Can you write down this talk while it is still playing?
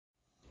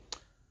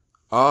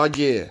Oh,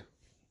 yeah.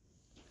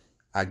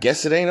 I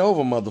guess it ain't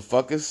over,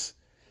 motherfuckers.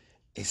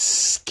 It's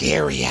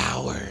scary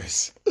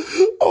hours.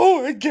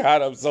 Oh, my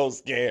God, I'm so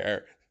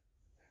scared.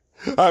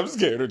 I'm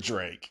scared of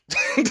Drake.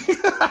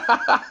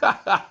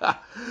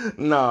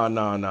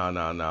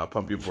 No.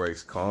 Pump your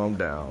brakes. Calm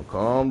down.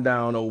 Calm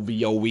down,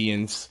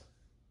 OVOians.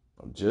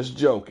 I'm just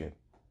joking.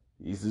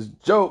 These is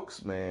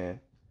jokes, man.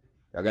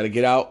 Y'all gotta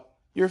get out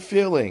your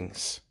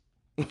feelings.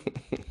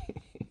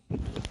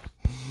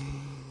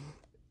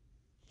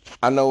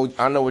 I know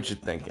what you're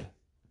thinking.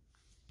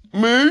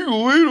 Man,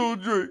 you wait on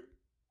Drake.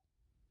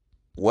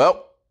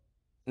 Well,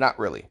 not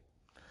really.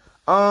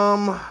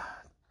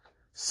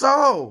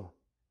 So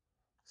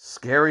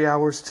Scary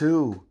Hours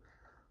 2.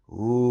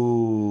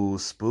 Ooh,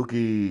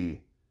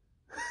 spooky.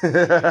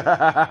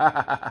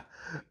 Alright,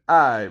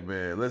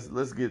 man.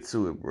 Let's get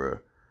to it, bro.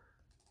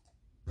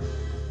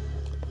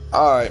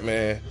 Alright,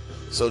 man.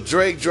 So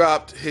Drake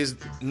dropped his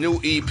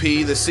new EP,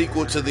 the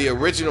sequel to the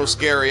original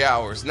Scary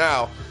Hours.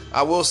 Now,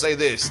 I will say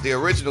this. The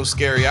original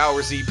Scary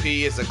Hours EP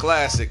is a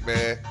classic,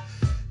 man.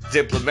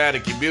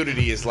 Diplomatic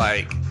Immunity is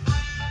like,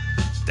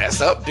 that's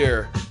up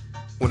there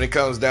when it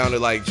comes down to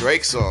like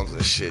Drake songs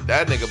and shit.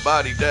 That nigga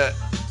bodied that.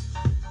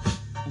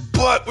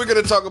 But we're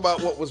going to talk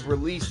about what was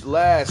released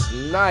last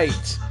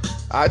night.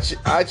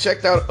 I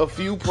checked out a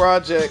few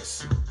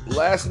projects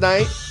last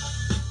night,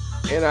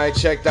 and I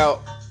checked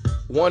out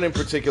one in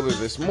particular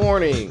this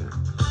morning.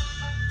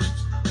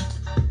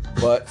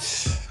 But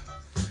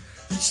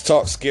let's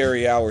talk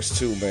Scary Hours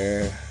 2,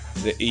 man.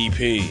 The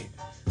EP.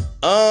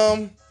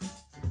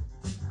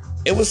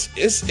 It was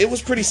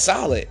pretty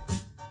solid.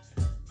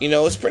 You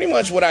know, it's pretty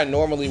much what I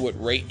normally would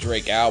rate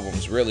Drake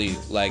albums, really,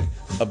 like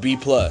a B+.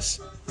 It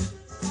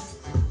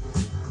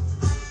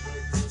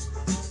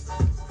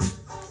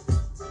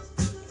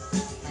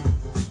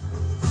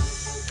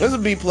was a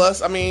B+.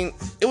 I mean,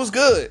 it was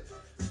good.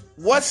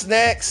 What's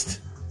next?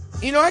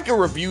 You know, I can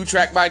review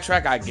track by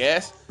track, I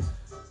guess,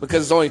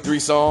 because it's only 3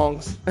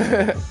 songs.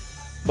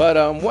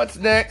 But what's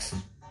next?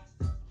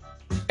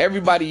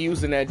 Everybody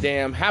using that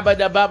damn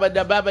habada.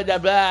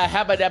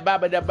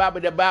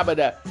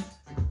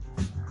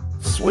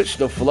 Switch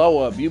the flow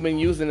up. You've been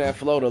using that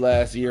flow the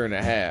last year and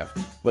a half.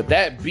 But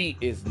that beat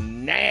is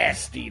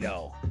nasty,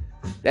 though.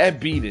 That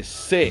beat is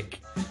sick.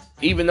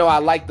 Even though I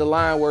like the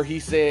line where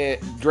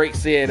Drake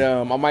said,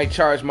 I might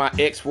charge my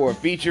ex for a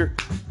feature.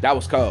 That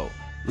was cold.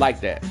 Like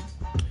that.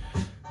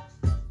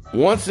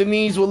 Once the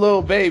knees with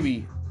Lil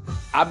Baby.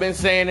 I've been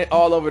saying it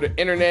all over the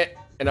internet,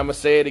 and I'm going to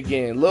say it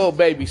again. Lil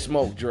Baby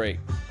smoked Drake.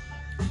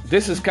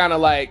 This is kind of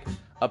like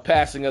a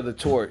passing of the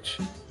torch.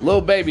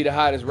 Lil Baby, the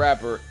hottest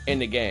rapper in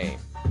the game.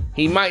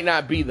 He might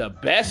not be the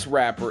best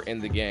rapper in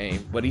the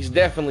game, but he's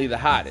definitely the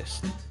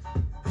hottest.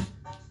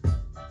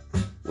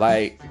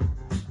 Like,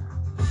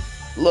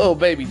 Lil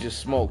Baby just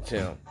smoked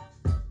him.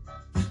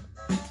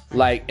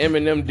 Like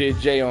Eminem did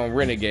Jay on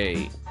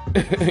Renegade.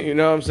 You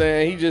know what I'm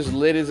saying? He just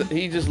lit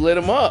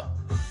him up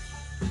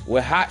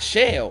with hot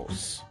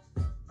shells.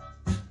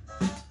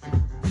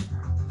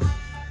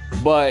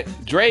 But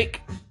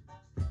Drake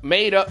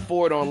made up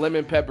for it on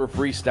Lemon Pepper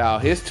Freestyle.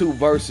 His 2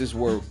 verses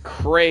were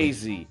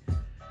crazy.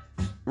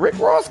 Rick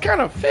Ross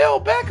kind of fell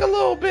back a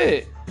little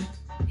bit.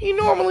 He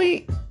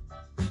normally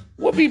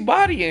would be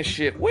bodying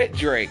shit with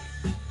Drake.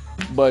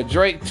 But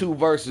Drake 2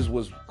 verses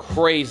was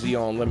crazy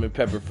on Lemon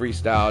Pepper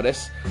Freestyle.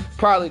 That's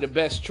probably the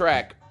best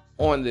track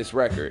on this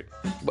record.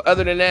 But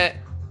other than that,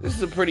 this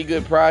is a pretty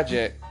good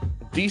project.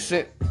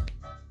 Decent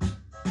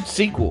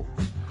sequel.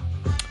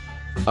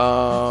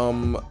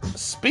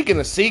 Speaking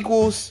of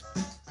sequels,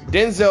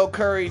 Denzel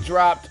Curry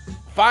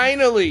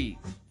finally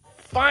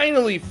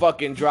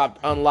fucking dropped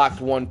Unlocked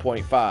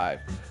 1.5.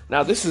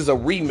 Now this is a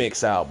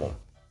remix album.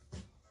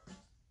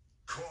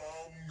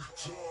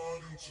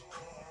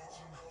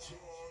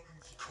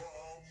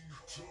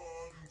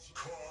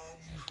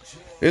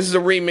 This is a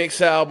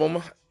remix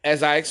album,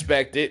 as I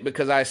expected,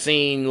 because I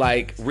seen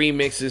like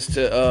remixes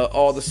to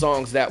all the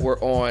songs that were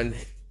on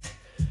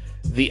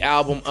the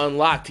album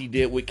Unlocked he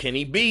did with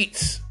Kenny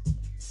Beats,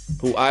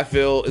 who I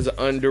feel is an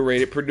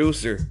underrated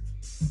producer.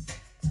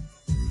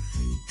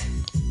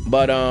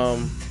 But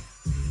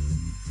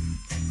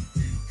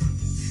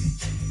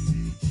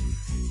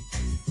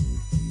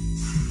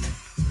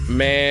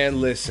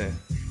man, listen,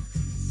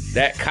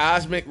 that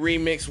Cosmic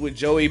remix with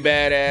Joey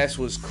Badass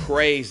was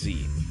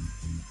crazy.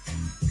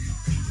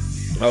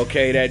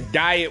 Okay, that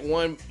Diet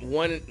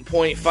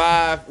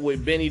 1.5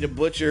 with Benny the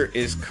Butcher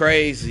is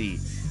crazy.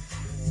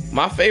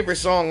 My favorite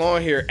song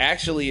on here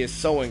actually is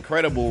So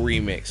Incredible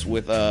remix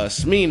with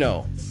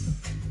Smino.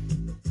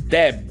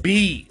 That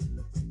beat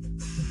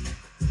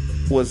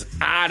was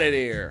out of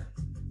there.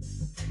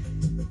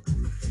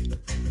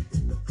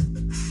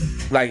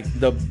 Like,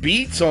 the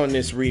beats on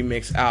this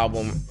remix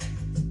album,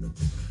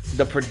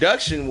 the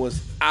production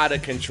was out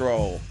of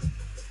control.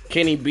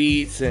 Kenny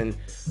Beats and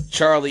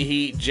Charlie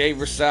Heat, Jay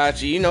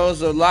Versace. You know,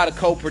 there's a lot of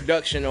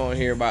co-production on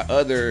here by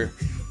other,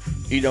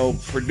 you know,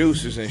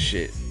 producers and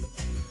shit.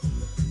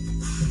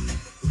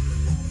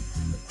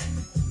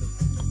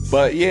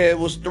 But yeah, it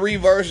was 3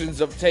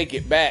 versions of Take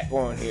It Back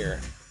on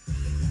here.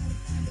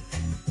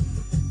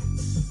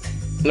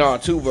 No,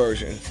 two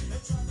versions.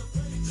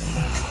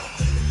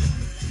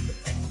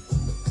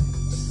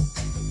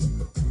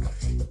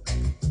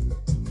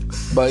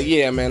 But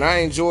yeah, man, I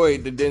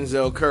enjoyed the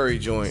Denzel Curry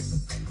joint.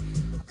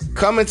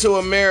 Coming to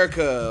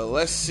America.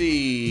 Let's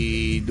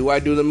see. Do I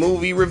do the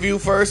movie review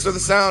first or the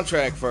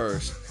soundtrack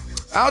first?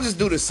 I'll just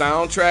do the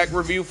soundtrack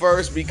review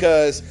first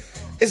because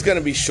it's going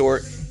to be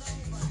short.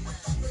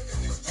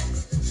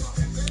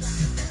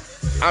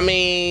 I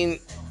mean,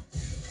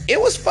 it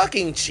was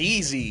fucking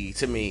cheesy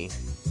to me.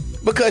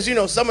 Because, you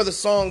know, some of the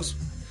songs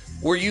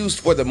were used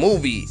for the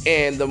movie,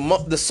 and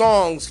the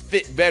songs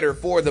fit better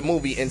for the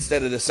movie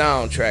instead of the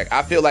soundtrack.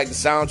 I feel like the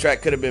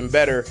soundtrack could have been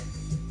better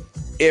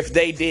if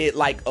they did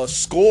like a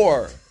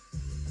score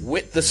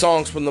with the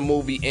songs from the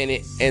movie in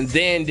it, and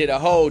then did a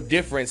whole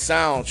different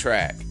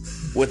soundtrack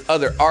with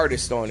other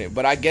artists on it.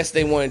 But I guess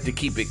they wanted to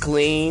keep it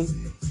clean.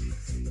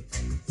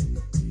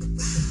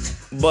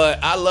 But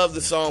I love the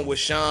song with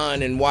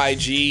Sean and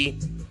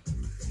YG.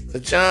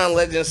 The John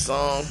Legend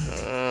song.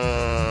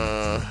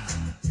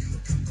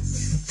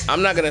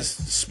 I'm not going to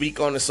speak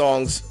on the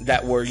songs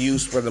that were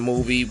used for the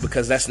movie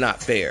because that's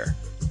not fair.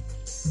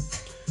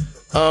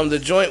 The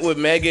joint with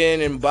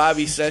Megan and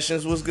Bobby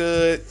Sessions was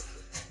good.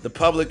 The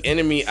Public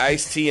Enemy,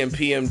 Ice-T, and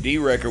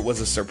PMD record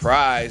was a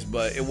surprise,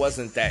 but it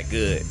wasn't that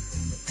good.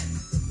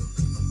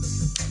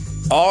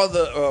 All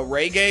the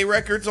reggae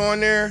records on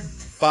there,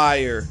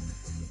 fire.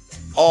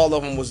 All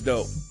of them was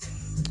dope.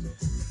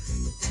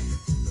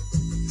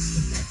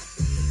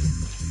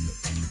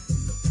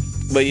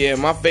 But yeah,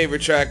 my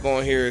favorite track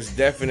on here is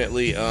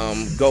definitely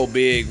Go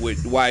Big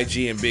with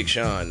YG and Big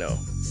Sean, though.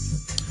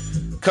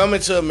 Coming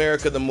to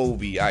America, the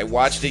movie. I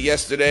watched it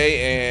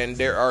yesterday,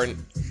 and I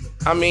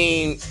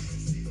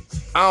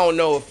don't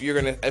know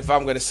if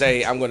I'm gonna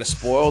say I'm gonna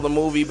spoil the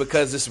movie,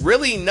 because it's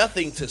really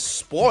nothing to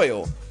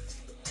spoil.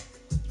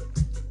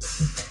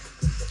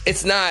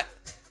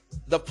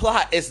 The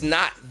plot is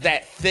not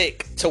that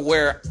thick to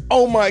where,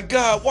 oh my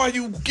God, why are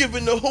you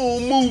giving the whole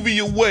movie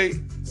away?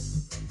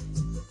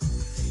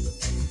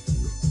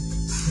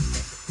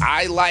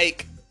 I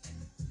like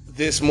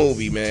this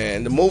movie,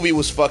 man. The movie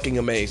was fucking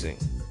amazing.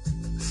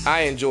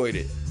 I enjoyed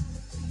it.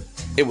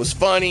 It was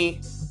funny.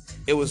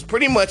 It was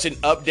pretty much an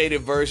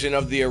updated version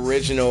of the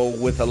original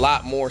with a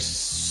lot more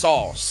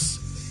sauce.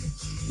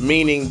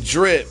 Meaning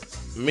drip,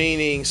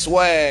 meaning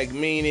swag,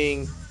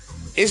 meaning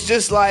it's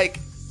just like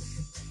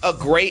a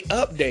great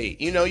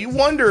update. You know, you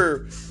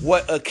wonder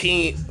what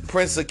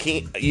Prince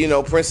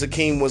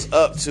Akeem was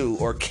up to,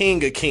 or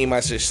King Akeem, I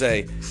should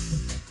say,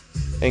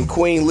 and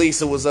Queen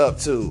Lisa was up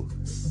to.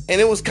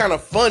 And it was kind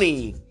of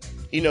funny,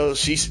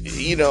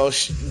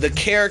 the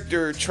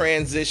character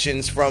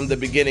transitions from the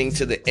beginning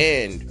to the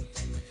end.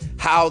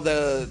 How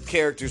the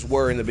characters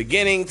were in the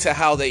beginning to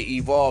how they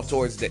evolved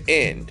towards the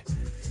end.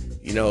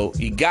 You know,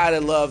 you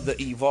gotta love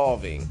the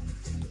evolving.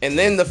 And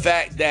then the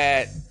fact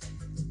that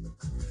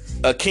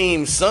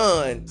Akeem's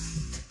son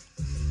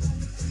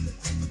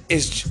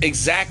is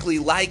exactly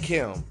like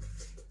him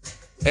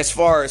as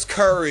far as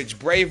courage,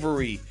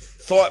 bravery,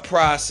 thought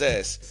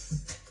process.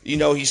 You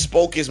know, he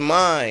spoke his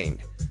mind.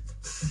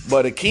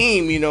 But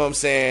Akeem, you know what I'm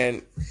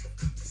saying,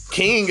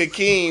 King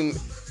Akeem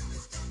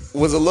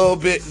was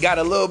got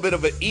a little bit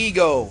of an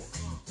ego,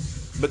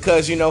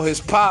 because, you know, his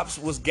pops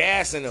was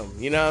gassing him,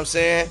 you know what I'm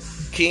saying?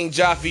 King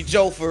Jaffe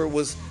Joffer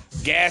was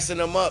gassing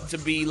him up to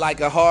be like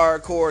a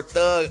hardcore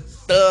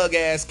thug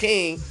ass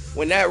king,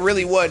 when that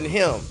really wasn't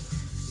him.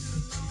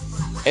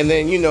 And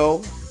then, you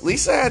know,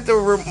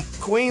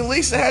 Queen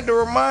Lisa had to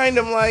remind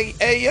him, like,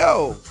 hey,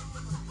 yo,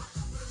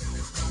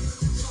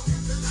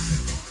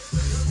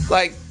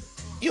 like,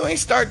 you ain't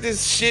start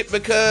this shit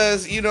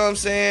because, you know what I'm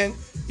saying,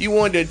 you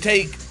wanted to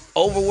take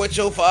over what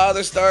your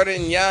father started,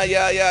 and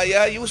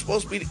you were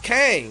supposed to be the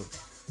king,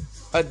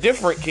 a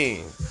different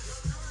king.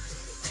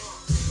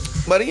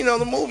 But, you know,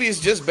 the movie is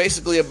just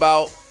basically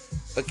about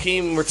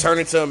Akeem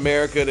returning to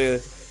America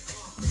to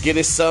get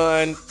his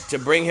son, to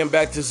bring him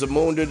back to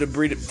Zamunda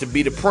to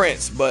be the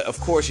prince. But, of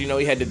course, you know,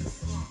 he had to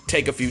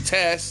take a few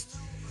tests.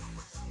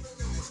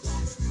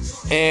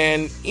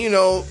 And, you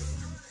know,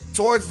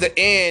 towards the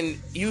end,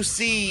 you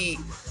see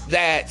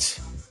that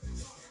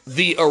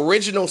the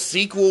original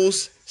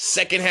sequel's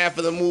second half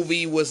of the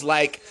movie was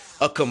like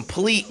a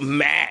complete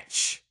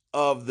match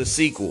of the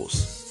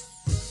sequels.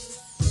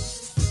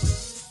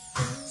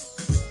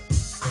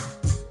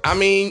 I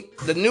mean,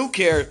 the new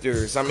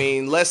characters,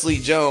 Leslie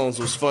Jones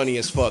was funny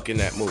as fuck in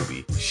that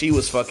movie. She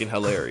was fucking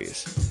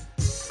hilarious.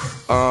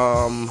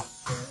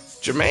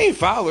 Jermaine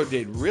Fowler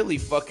did really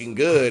fucking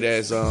good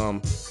as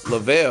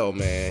Lavelle,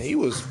 man. He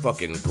was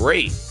fucking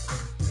great.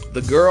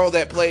 The girl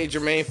that played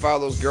Jermaine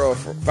Fowler's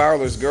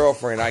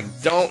girlfriend, I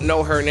don't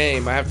know her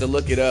name. I have to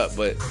look it up,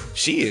 but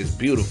she is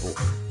beautiful.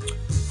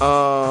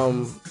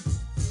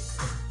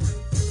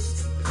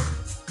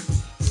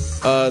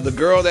 The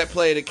girl that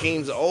played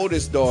Akeem's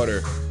oldest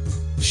daughter,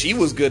 she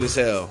was good as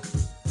hell.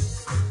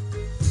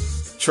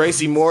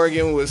 Tracy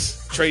Morgan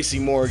was Tracy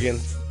Morgan.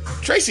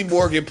 Tracy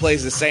Morgan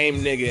plays the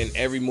same nigga in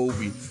every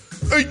movie.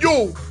 Hey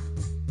yo,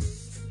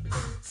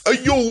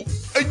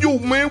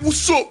 man,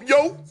 what's up,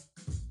 yo?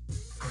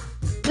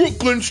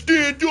 Brooklyn,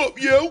 stand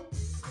up, yo.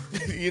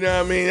 You know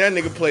what I mean? That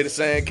nigga play the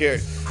same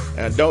character.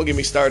 And don't get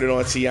me started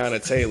on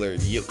Tiana Taylor.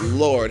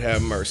 Lord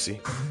have mercy.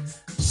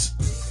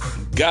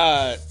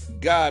 God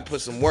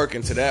put some work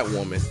into that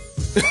woman.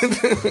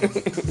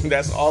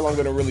 That's all I'm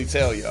gonna really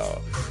tell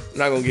y'all. I'm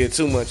not gonna get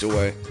too much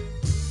away.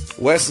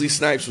 Wesley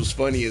Snipes was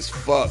funny as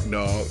fuck,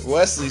 dog.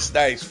 Wesley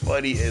Snipes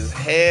funny as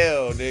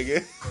hell,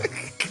 nigga.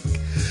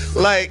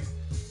 Like,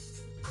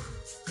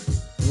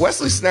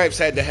 Wesley Snipes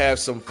had to have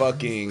some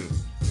fucking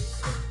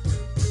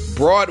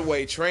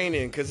Broadway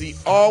training because he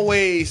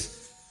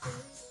always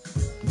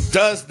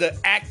does the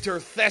actor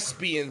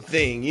thespian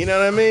thing. You know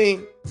what I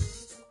mean?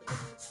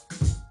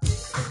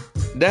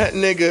 That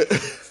nigga...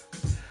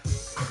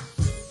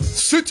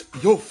 Sit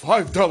your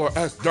 $5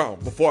 ass down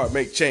before I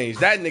make change.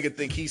 That nigga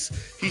think he's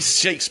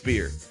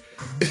Shakespeare.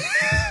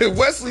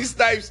 Wesley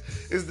Snipes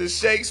is the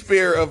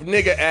Shakespeare of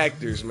nigga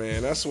actors,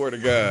 man. I swear to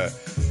God.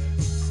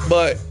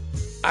 But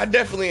I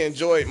definitely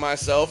enjoyed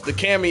myself. The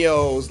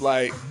cameos,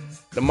 like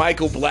the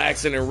Michael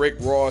Blackson and Rick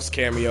Ross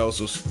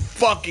cameos, was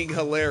fucking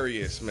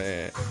hilarious,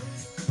 man.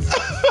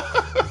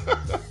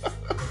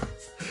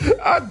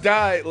 I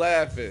died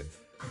laughing.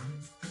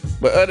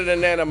 But other than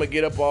that, I'm going to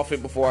get up off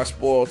it before I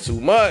spoil too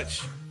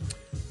much.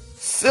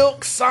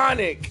 Silk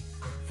Sonic.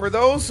 For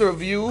those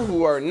of you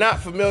who are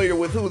not familiar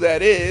with who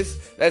that is,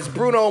 that's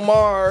Bruno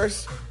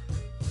Mars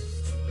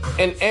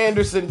and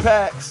Anderson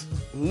 .Paak's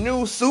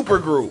new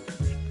supergroup.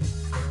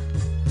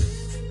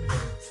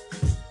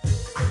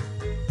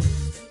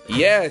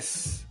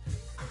 Yes.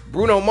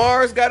 Bruno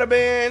Mars got a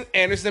band,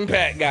 Anderson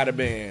 .Paak got a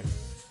band.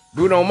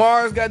 Bruno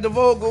Mars got the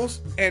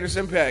vocals,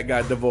 Anderson .Paak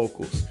got the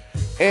vocals.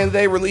 And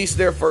they released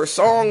their first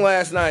song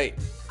last night.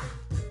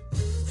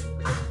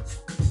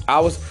 I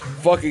was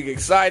fucking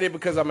excited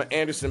because I'm an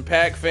Anderson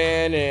 .Paak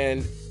fan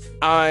and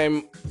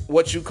I'm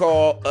what you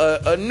call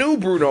a new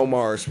Bruno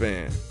Mars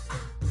fan.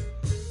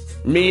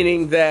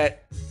 Meaning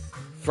that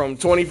from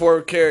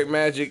 24 Karat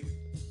Magic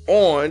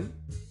on,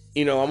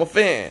 you know, I'm a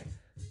fan.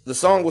 The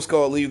song was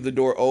called Leave the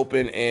Door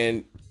Open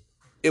and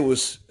it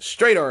was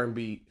straight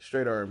R&B,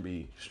 straight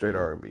R&B, straight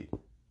R&B.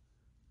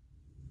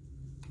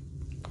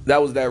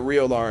 That was that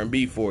real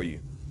R&B for you.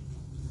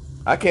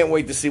 I can't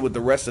wait to see what the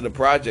rest of the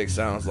project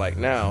sounds like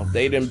now.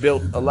 They done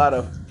built a lot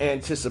of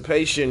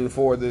anticipation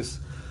for this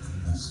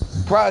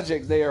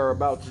project they are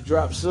about to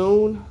drop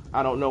soon.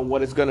 I don't know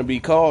what it's going to be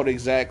called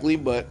exactly,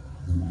 but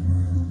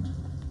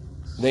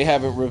they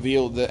haven't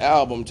revealed the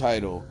album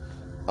title.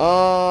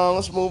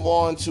 Let's move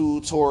on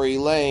to Tory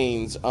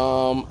Lanez.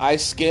 I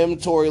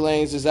skimmed Tory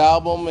Lanez's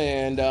album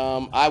and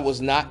I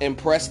was not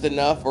impressed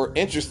enough or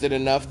interested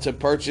enough to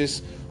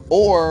purchase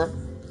or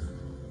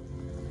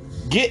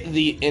get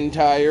the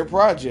entire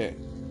project.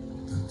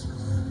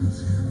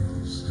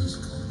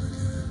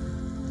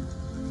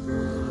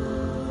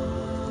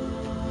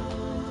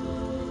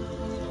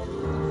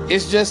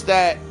 It's just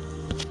that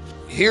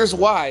here's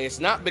why. It's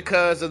not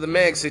because of the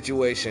Meg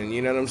situation,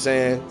 you know what I'm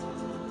saying?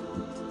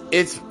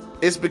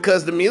 It's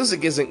because the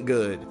music isn't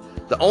good.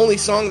 The only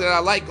song that I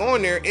like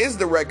on there is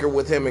the record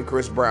with him and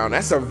Chris Brown.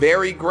 That's a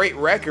very great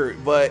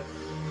record, but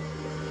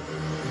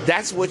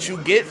that's what you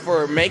get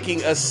for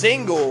making a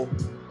single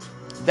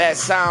that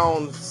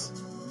sounds,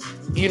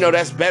 you know,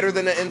 that's better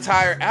than the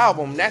entire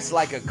album. That's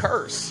like a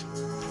curse.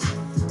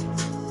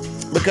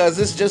 Because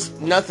it's just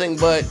nothing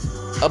but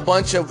a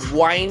bunch of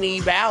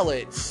whiny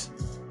ballads.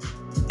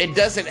 It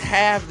doesn't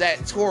have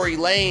that Tory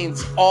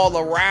Lanez all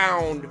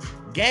around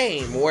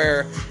game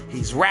where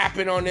he's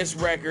rapping on this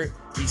record,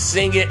 he's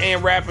singing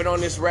and rapping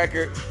on this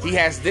record, he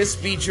has this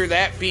feature,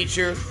 that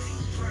feature,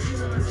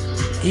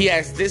 he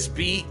has this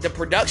beat. The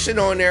production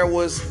on there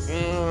was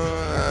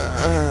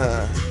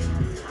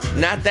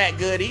not that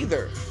good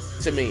either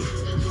to me.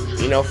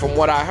 You know, from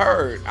what I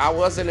heard, I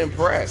wasn't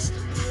impressed.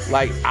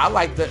 Like, I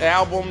like the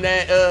album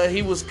that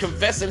he was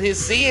confessing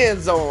his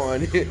sins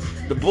on.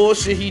 The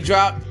bullshit he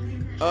dropped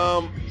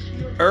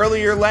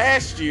earlier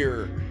last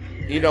year.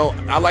 You know,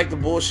 I like the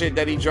bullshit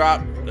that he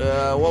dropped.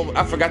 Well,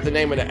 I forgot the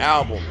name of the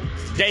album.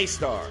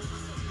 Daystar.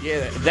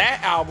 Yeah,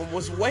 that album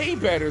was way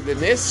better than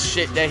this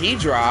shit that he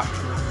dropped.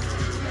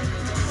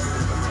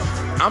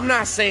 I'm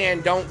not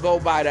saying don't go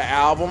buy the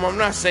album. I'm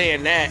not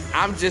saying that.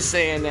 I'm just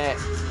saying that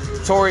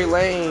Tory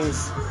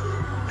Lanez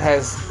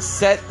has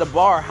set the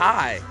bar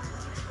high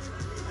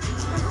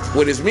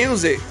with his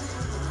music.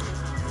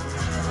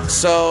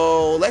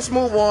 So let's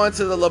move on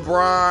to the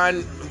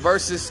LeBron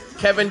versus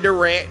Kevin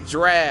Durant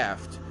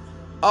draft.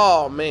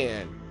 Oh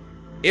man,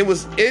 it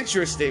was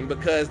interesting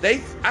because I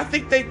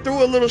think they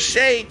threw a little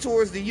shade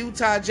towards the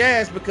Utah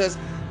Jazz because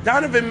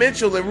Donovan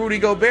Mitchell and Rudy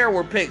Gobert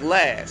were picked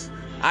last.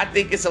 I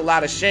think it's a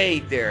lot of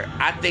shade there.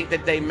 I think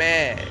that they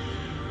mad.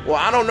 Well,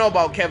 I don't know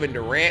about Kevin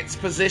Durant's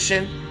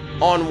position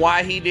on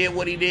why he did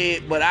what he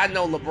did, but I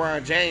know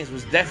LeBron James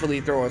was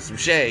definitely throwing some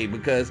shade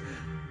because,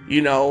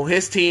 you know,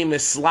 his team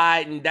is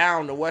sliding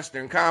down the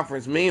Western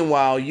Conference.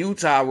 Meanwhile,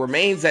 Utah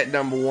remains at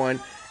number one,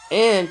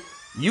 and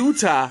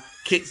Utah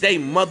kicked they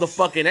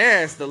motherfucking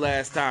ass the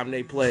last time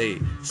they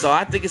played. So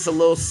I think it's a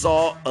little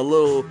salt, a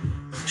little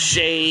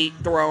shade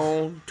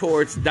thrown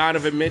towards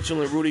Donovan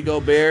Mitchell and Rudy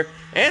Gobert,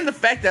 and the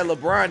fact that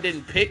LeBron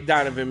didn't pick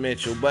Donovan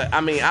Mitchell. But,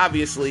 I mean,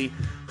 obviously,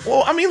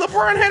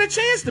 LeBron had a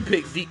chance to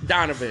pick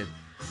Donovan.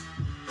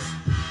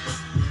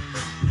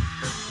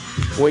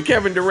 When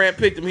Kevin Durant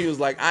picked him, he was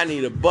like, I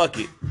need a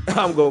bucket.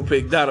 I'm going to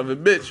pick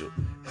Donovan Mitchell.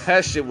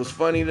 That shit was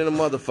funny than a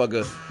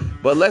motherfucker.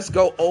 But let's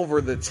go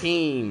over the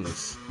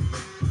teams.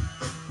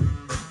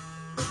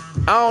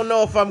 I don't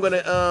know if I'm going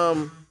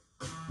to,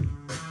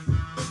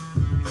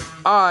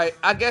 Alright,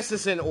 I guess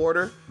it's in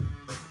order.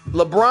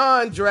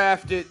 LeBron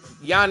drafted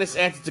Giannis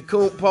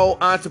Antetokounmpo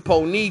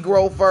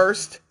Negro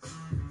first.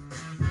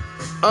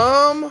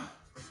 I'm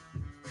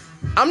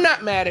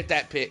not mad at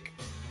that pick.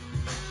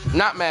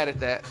 Not mad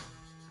at that.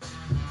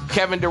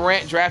 Kevin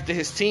Durant drafted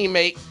his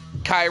teammate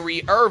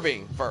Kyrie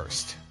Irving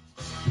first.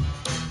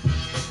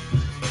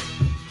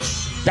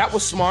 That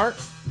was smart.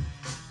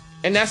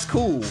 And that's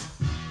cool.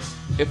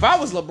 If I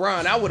was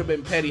LeBron, I would have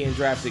been petty and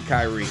drafted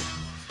Kyrie.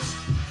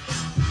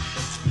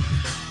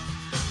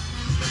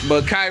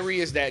 But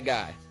Kyrie is that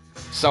guy.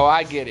 So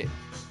I get it.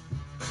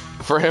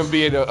 For him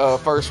being a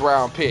first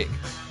round pick.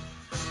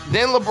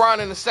 Then LeBron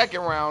in the second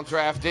round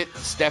drafted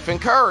Stephen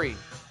Curry.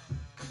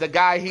 The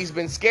guy he's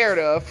been scared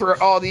of for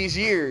all these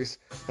years.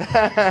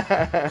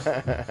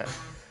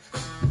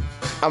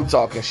 I'm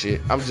talking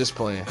shit. I'm just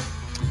playing.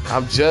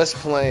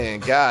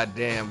 God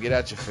damn, get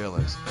out your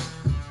feelings.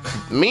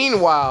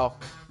 Meanwhile,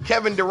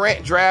 Kevin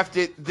Durant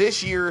drafted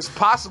this year's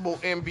possible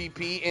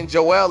MVP in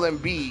Joel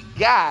Embiid.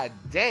 God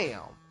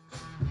damn.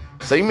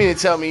 So you mean to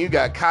tell me you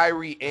got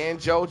Kyrie and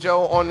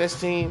JoJo on this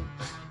team?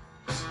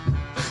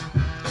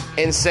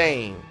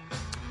 Insane.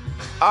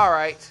 All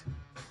right.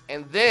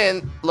 And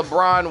then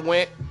LeBron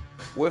went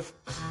with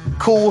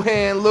Cool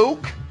Hand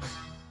Luka.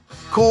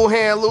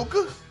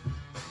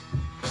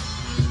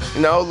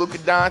 You know, Luka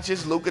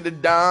Doncic, Luka the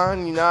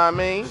Don, you know what I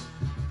mean?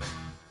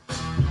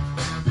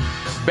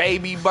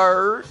 Baby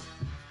Bird.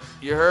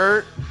 You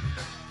heard?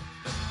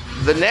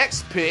 The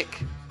next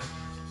pick,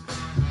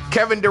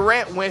 Kevin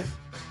Durant went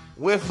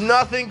with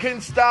Nothing Can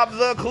Stop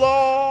the Claw.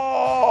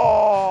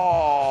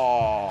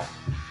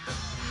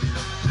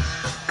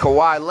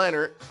 Kawhi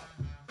Leonard.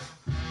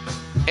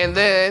 And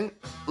then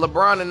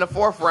LeBron in the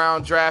fourth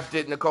round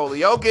drafted Nikola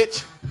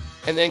Jokic.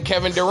 And then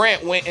Kevin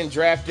Durant went and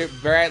drafted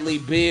Bradley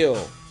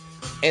Beal.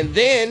 And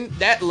then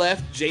that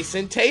left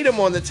Jason Tatum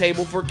on the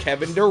table for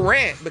Kevin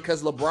Durant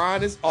because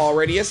LeBron is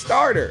already a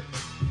starter.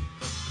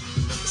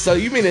 So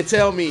you mean to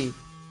tell me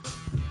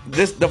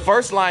the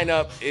first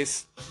lineup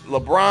is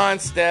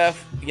LeBron,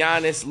 Steph,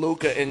 Giannis,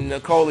 Luka, and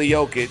Nikola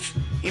Jokic.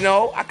 You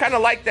know, I kind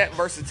of like that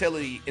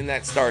versatility in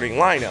that starting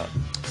lineup.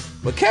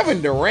 But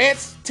Kevin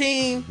Durant's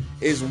team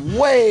is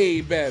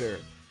way better.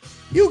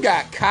 You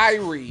got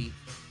Kyrie,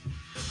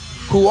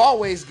 who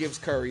always gives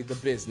Curry the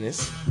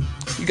business.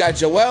 You got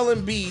Joel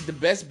Embiid, the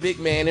best big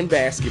man in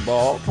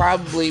basketball,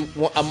 probably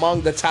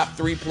among the top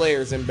 3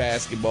 players in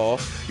basketball.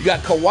 You got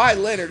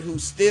Kawhi Leonard,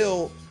 who's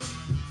still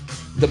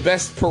the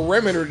best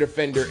perimeter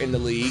defender in the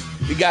league.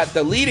 You got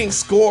the leading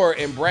scorer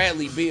in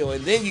Bradley Beal.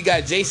 And then you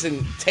got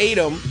Jason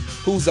Tatum,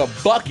 who's a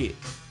bucket.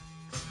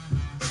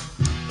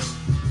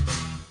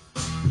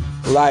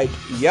 Like,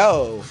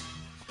 yo,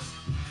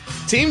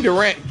 Team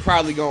Durant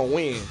probably gonna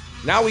win.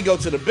 Now we go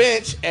to the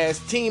bench as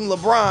Team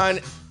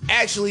LeBron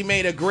actually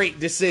made a great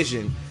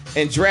decision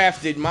and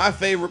drafted my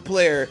favorite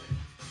player,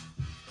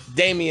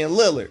 Damian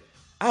Lillard.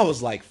 I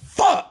was like,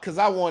 fuck, because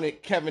I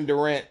wanted Kevin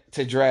Durant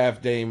to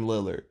draft Dame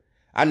Lillard.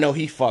 I know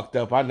he fucked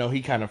up. I know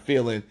he kind of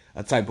feeling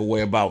a type of way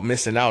about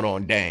missing out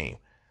on Dame.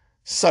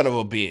 Son of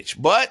a bitch.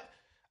 But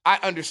I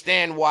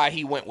understand why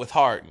he went with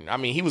Harden. I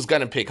mean, he was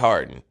going to pick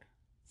Harden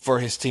for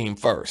his team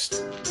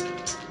first.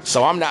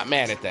 So I'm not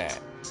mad at that.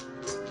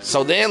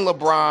 So then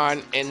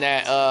LeBron in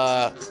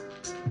that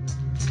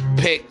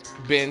picked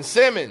Ben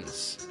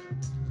Simmons.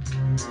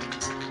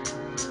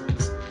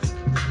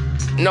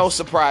 No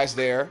surprise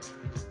there.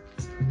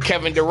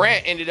 Kevin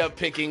Durant ended up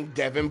picking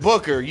Devin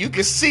Booker. You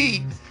can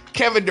see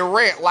Kevin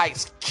Durant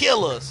likes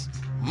killers,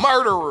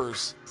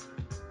 murderers,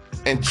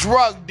 and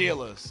drug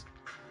dealers.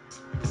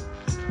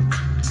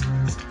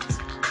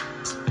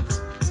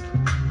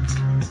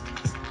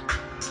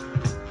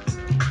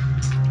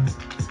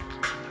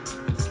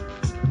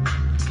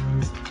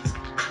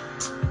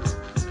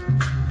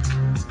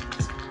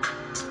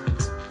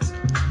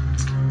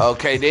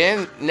 Okay,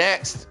 then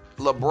next,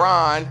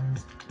 LeBron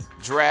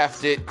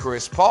drafted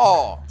Chris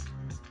Paul,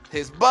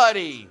 his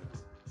buddy,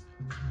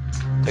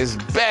 his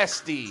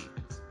bestie.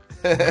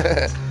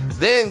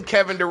 Then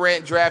Kevin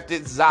Durant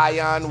drafted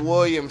Zion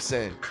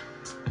Williamson.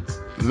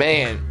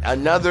 Man,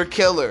 another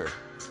killer.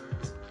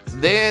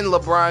 Then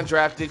LeBron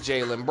drafted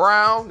Jaylen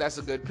Brown. That's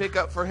a good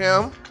pickup for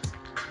him.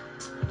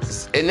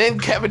 And then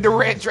Kevin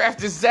Durant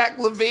drafted Zach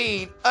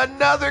LaVine,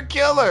 another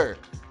killer.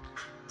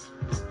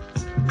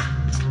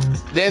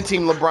 Then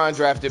Team LeBron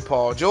drafted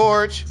Paul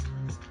George.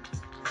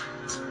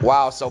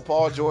 Wow, so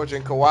Paul George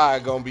and Kawhi are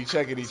going to be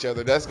checking each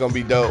other. That's going to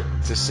be dope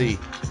to see.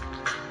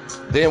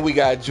 Then we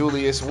got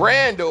Julius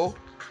Randle.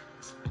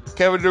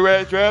 Kevin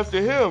Durant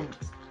drafted him.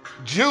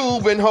 Jew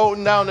been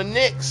holding down the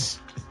Knicks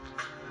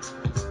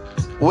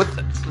with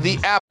the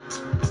app.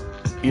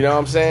 You know what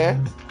I'm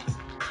saying?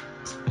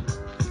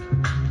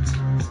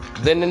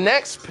 Then the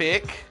next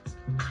pick,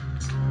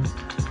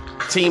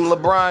 Team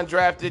LeBron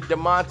drafted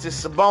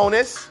Domantas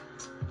Sabonis.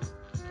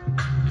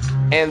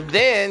 And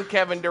then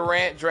Kevin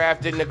Durant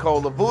drafted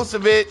Nikola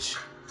Vucevic.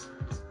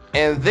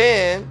 And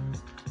then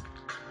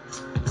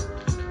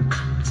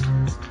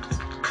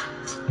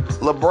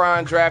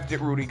LeBron drafted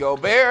Rudy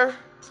Gobert.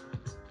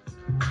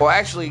 Well,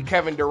 actually,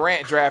 Kevin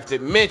Durant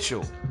drafted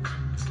Mitchell.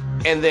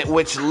 And then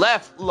which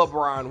left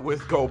LeBron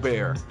with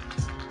Gobert.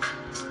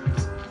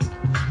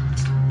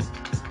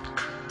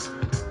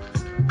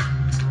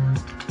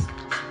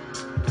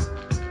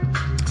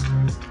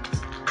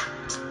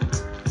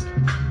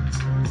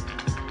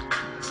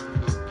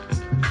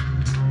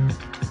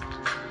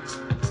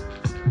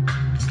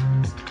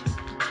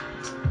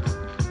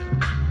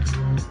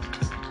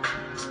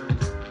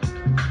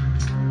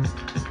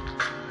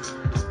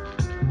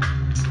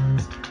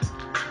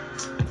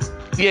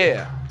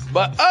 Yeah,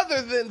 but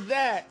other than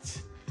that,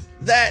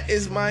 that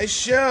is my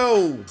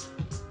show.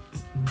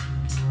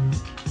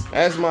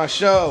 That's my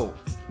show.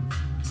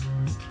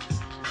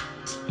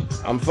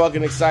 I'm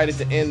fucking excited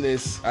to end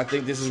this. I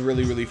think this is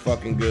really, really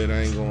fucking good.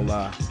 I ain't gonna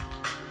lie.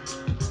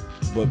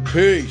 But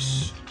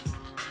peace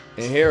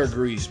and hair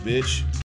grease, bitch.